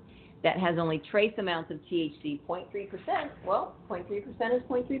cannabis that has only trace amounts of THC, 0.3%, well, 0.3% is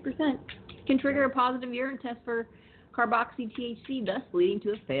 0.3%, can trigger a positive urine test for carboxy-THC, thus leading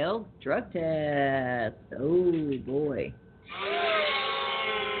to a failed drug test. Oh, boy.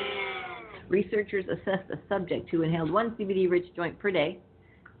 Researchers assessed a subject who inhaled one CBD-rich joint per day,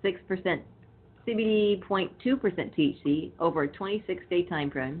 6% CBD, 0.2% THC, over a 26-day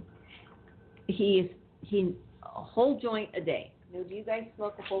time frame. He a whole joint a day. Now, do you guys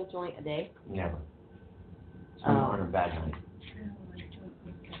smoke a whole joint a day? Never. On a bad night.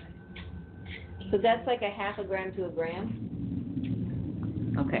 So that's like a half a gram to a gram?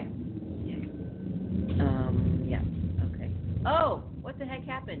 Okay. Yeah. Okay. Oh, what the heck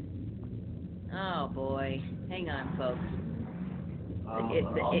happened? Oh, boy. Hang on, folks.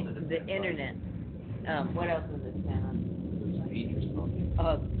 The internet. What else was it, Santa?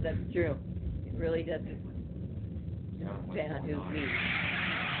 Oh, that's true. It really doesn't depend on who's weed.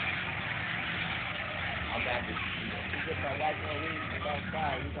 I'll back it. You get that white girl weed from both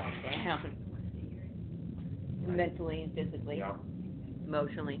sides, you're going down. Mentally and physically. Yeah.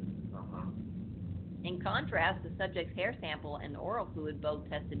 Emotionally. In contrast, the subject's hair sample and oral fluid both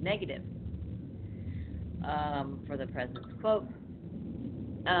tested negative. for the present. Quote,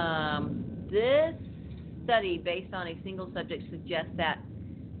 this study, based on a single subject, suggests that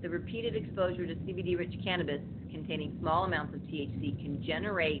the repeated exposure to CBD-rich cannabis containing small amounts of THC can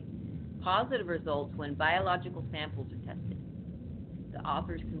generate positive results when biological samples are tested. The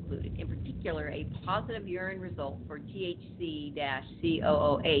authors concluded, in particular, a positive urine result for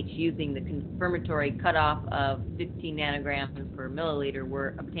THC-COOH using the confirmatory cutoff of 15 nanograms per milliliter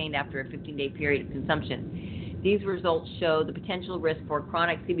were obtained after a 15-day period of consumption. These results show the potential risk for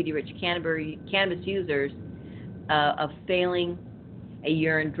chronic CBD-rich cannabis users of failing a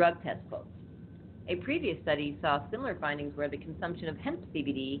urine drug test. Quote. A previous study saw similar findings where the consumption of hemp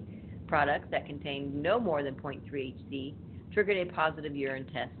CBD products that contained no more than 0.3 THC triggered a positive urine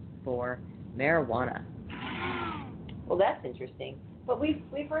test for marijuana. Well, that's interesting. But we've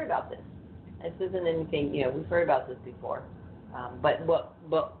heard about this. This isn't anything, we've heard about this before. But what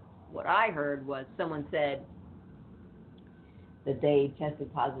I heard was someone said that they tested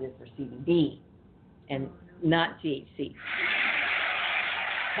positive for CBD and not THC.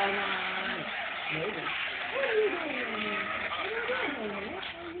 Come on. Maybe. What are you doing?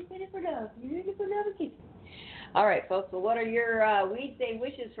 All right, folks. Well, what are your Weedsday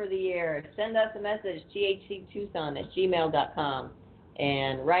wishes for the year? Send us a message, thctucson@gmail.com,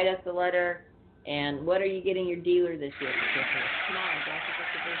 and write us a letter. And what are you getting your dealer this year for Christmas? Come on, don't forget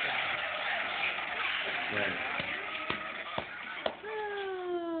the big guy.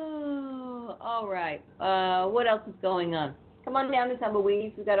 Oh, all right. What else is going on? Come on down to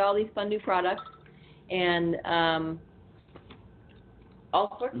Tumbleweeds. We've got all these fun new products and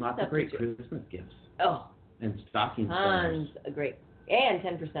all sorts of stuff. Lots of great Christmas gifts. Oh. And stocking tons of great. And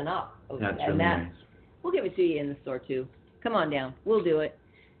 10% off. That's really nice. We'll give it to you in the store, too. Come on down. We'll do it.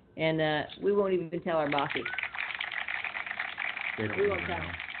 And we won't even tell our bosses. They don't we won't even tell know.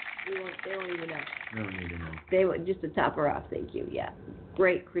 them. They won't even know. They don't need to know. They would just to top her off. Thank you. Yeah.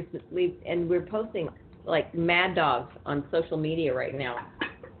 Great Christmas. We're posting like mad dogs on social media right now.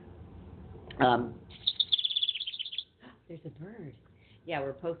 There's a bird. Yeah,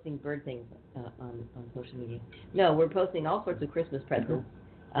 we're posting bird things on social media. No, we're posting all sorts of Christmas presents.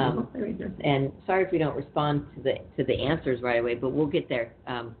 And sorry if we don't respond to the answers right away, but we'll get there.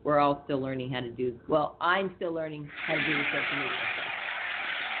 We're all still learning how to do. Well, I'm still learning how to do the social media stuff.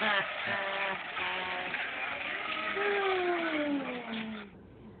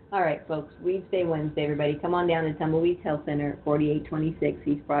 All right, folks. Weedsday Wednesday, everybody. Come on down to Tumbleweeds Health Center, 4826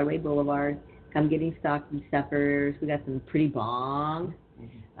 East Broadway Boulevard. Come get these stocking stuffers. We got some pretty bongs.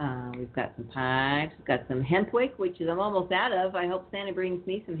 We've got some pipes. We've got some hemp wick, which I'm almost out of. I hope Santa brings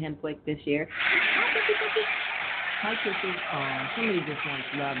me some hemp wick this year. Hi, kisses. Oh, somebody just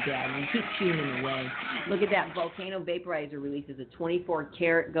wants love, Dad, and keep shooing them away. Look at that. Volcano Vaporizer releases a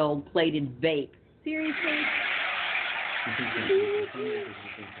 24-karat gold plated vape. Seriously?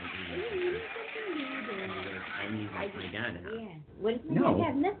 What if your dad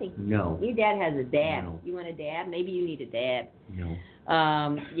has nothing? No. Your dad has a dab. No. You want a dab? Maybe you need a dab. No.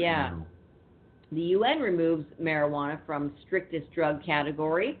 Yeah. No. The UN removes marijuana from strictest drug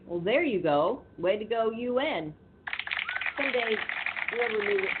category. Well, there you go. Way to go, UN. Someday we'll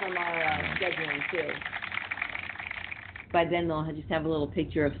remove it from our scheduling, too. By then they'll just have a little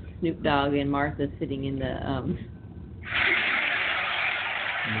picture of Snoop Dogg and Martha sitting in the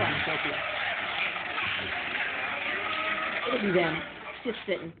pharmacopoeia. It'll be them, just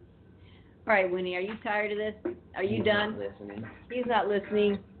sitting. All right, Winnie, are you tired of this? Are you done? He's not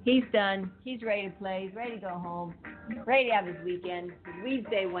listening. He's done. He's ready to play. He's ready to go home. Ready to have his weekend, his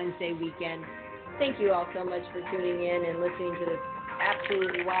Weedsday Wednesday weekend. Thank you all so much for tuning in and listening to this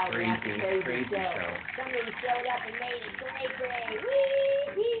absolutely wild and crazy show. Somebody showed up and made it cray.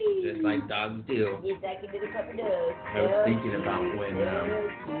 Wee! Just like dogs do. Yes, I can do the couple does. I was thinking about when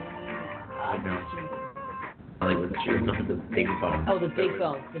Holly was chewing on the big bone. Oh, the big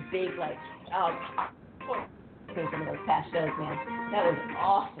bone. The big, for some of those past shows, man. That was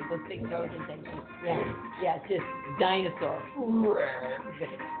awesome. Those big frozen things. Yeah, just dinosaur.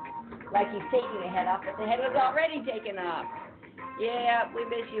 Like he's taking the head off, but the head was already taken off. Yeah, we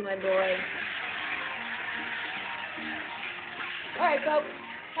miss you, my boy. All right, folks.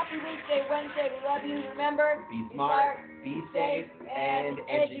 Happy Weedsday Wednesday. We love you. Remember, be smart, be safe, and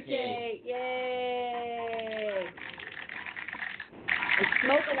educate. Yay! And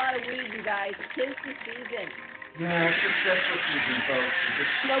smoke a lot of weed, you guys. 'Tis the season. Yeah, it's a stressful season, folks.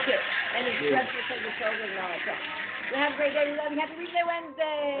 Smoke it. And it's stressful because of COVID and all that stuff. Well, have a great day. We love you. Happy Weedsday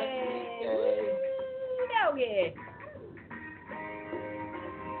Wednesday. Woo! Yeah.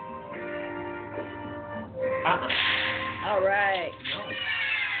 All right. No.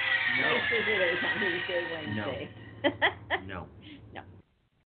 Nice visitors on Weedsday Wednesday. No.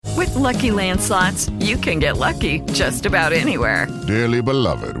 With Lucky Land Slots, you can get lucky just about anywhere. Dearly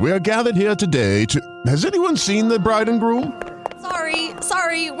beloved, we are gathered here today to... Has anyone seen the bride and groom?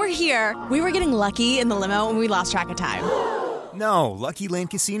 Sorry, we're here. We were getting lucky in the limo and we lost track of time. No, Lucky Land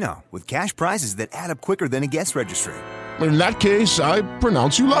Casino, with cash prizes that add up quicker than a guest registry. In that case, I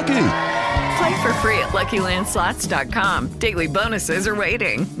pronounce you lucky. Play for free at LuckyLandSlots.com. Daily bonuses are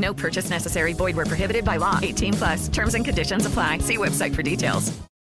waiting. No purchase necessary. Void where prohibited by law. 18+. Terms and conditions apply. See website for details.